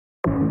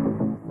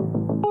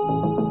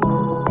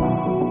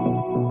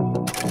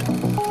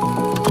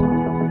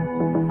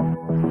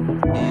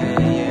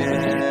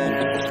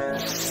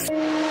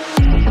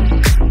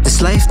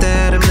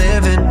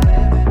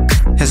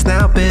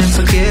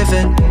been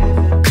forgiven.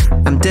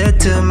 I'm dead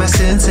to my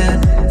sins and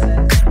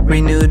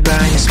renewed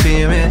by your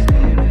spirit.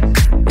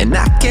 And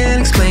I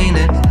can't explain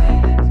it,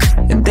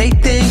 and they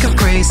think I'm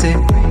crazy,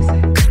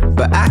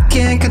 but I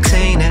can't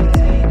contain it.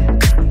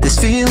 This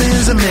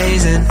feeling's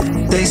amazing.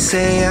 They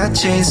say I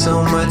changed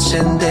so much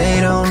and they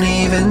don't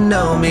even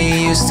know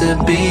me. Used to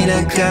be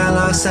the guy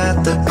lost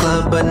at the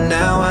club, but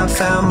now I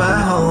found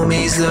my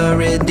homies, the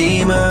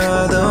redeemer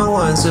of the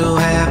ones who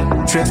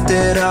have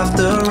drifted off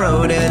the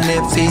road. And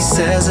if he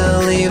says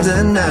he'll leave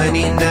the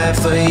 99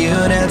 for you,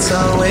 that's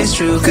always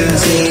true,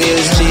 cause he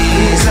is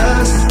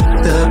Jesus,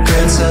 the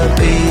Prince of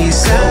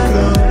Peace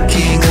and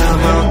King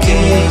of all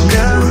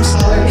kingdoms.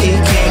 He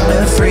came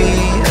to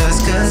free us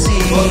cause he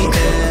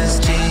is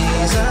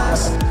Jesus.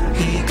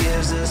 He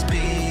gives us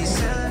peace.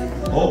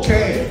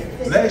 Okay,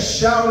 let's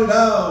shout it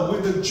out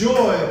with the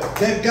joy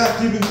that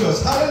God given to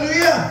us.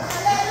 Hallelujah!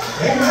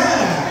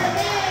 Amen!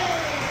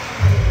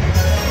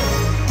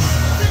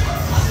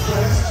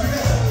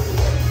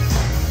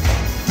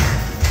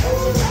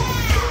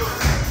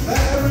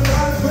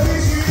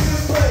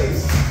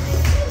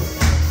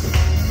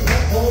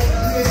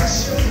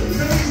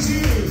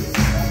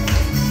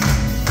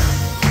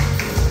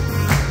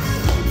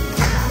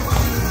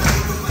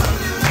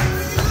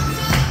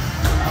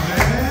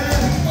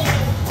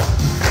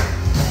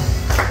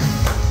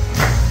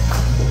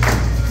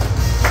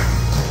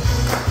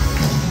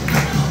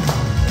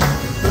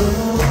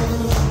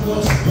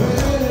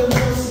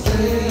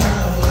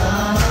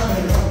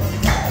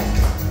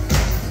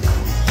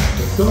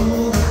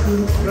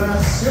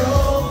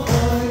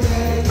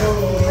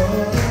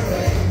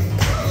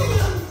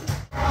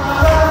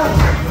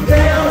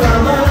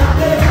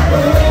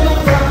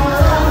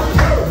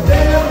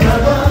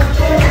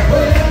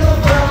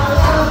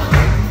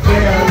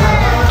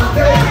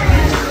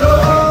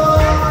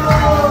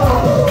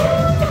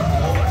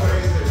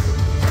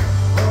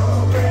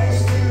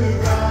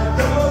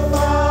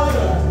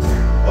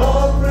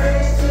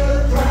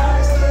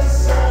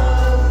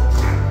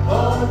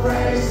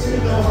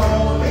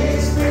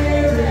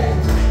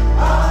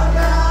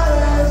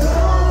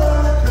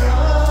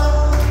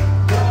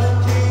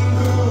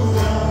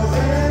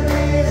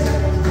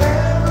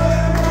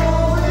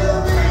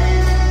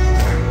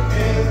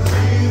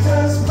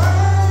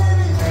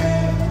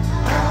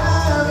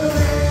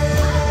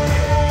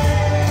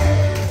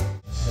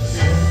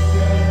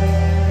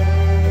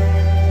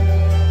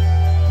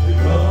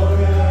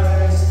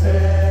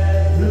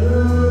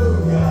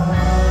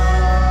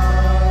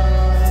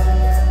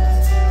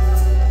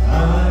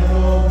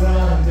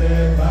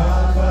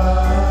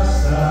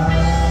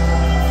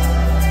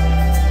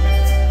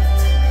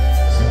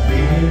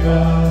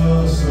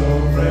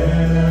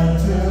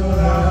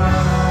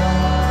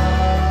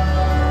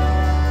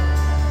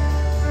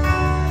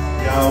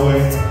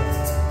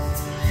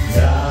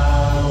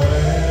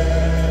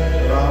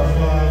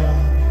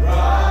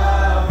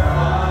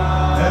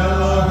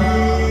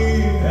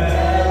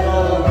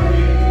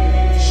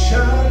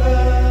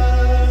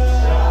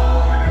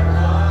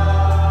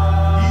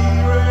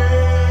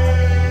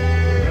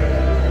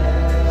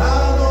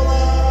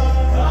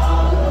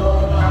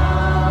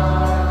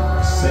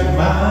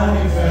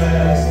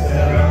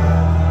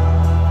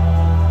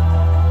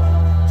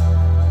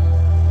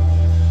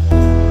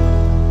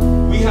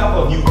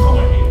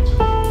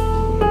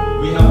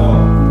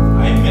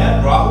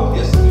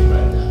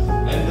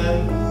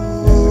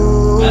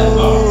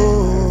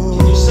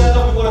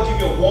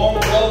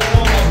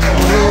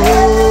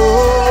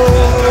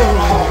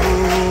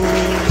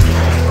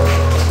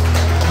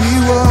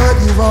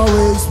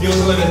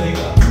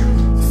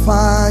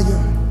 Fire,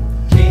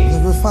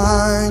 the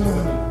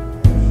refiner.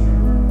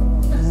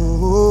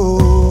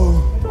 Oh.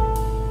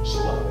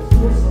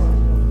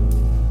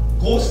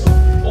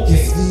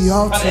 If the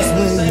altar's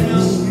where you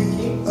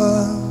need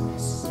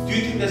us, do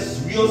you think that's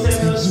real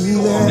Samuel Street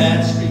or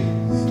Mad Street?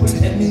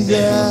 Pretending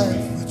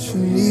Samuel Street. What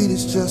you need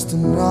is just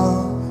an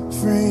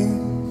offering.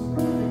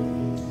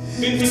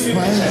 It's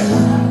right here.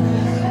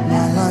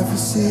 My life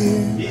is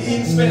here.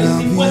 And I'll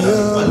be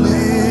a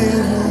living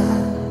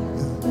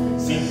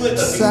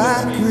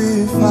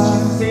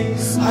sacrifice.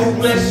 I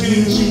bless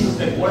you, Jesus.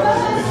 The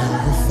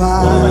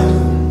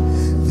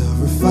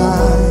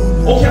refiner.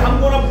 Okay, I'm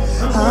gonna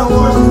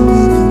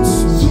be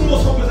consumed.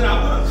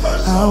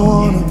 I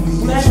wanna be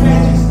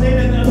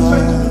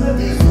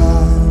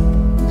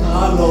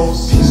God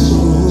loves you so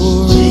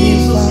much.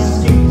 Jesus is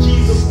King.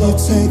 Jesus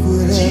loves you.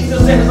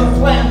 Jesus has a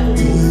plan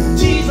for you.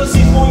 Jesus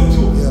is going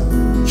to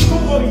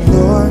cure you.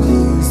 Lord,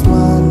 here's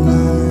my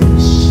life.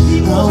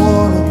 I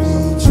wanna be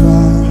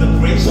tried. With the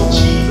grace of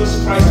Jesus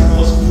Christ who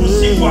was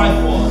crucified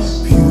for us.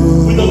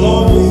 With the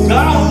Lord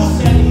God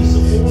who said he's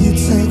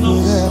supposed to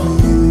love us.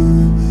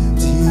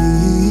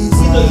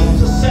 With the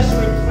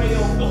intercessory prayer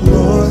of the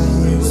Holy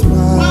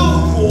Spirit will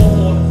pour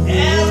on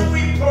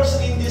every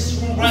person in this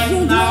room right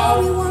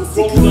now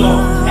from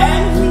the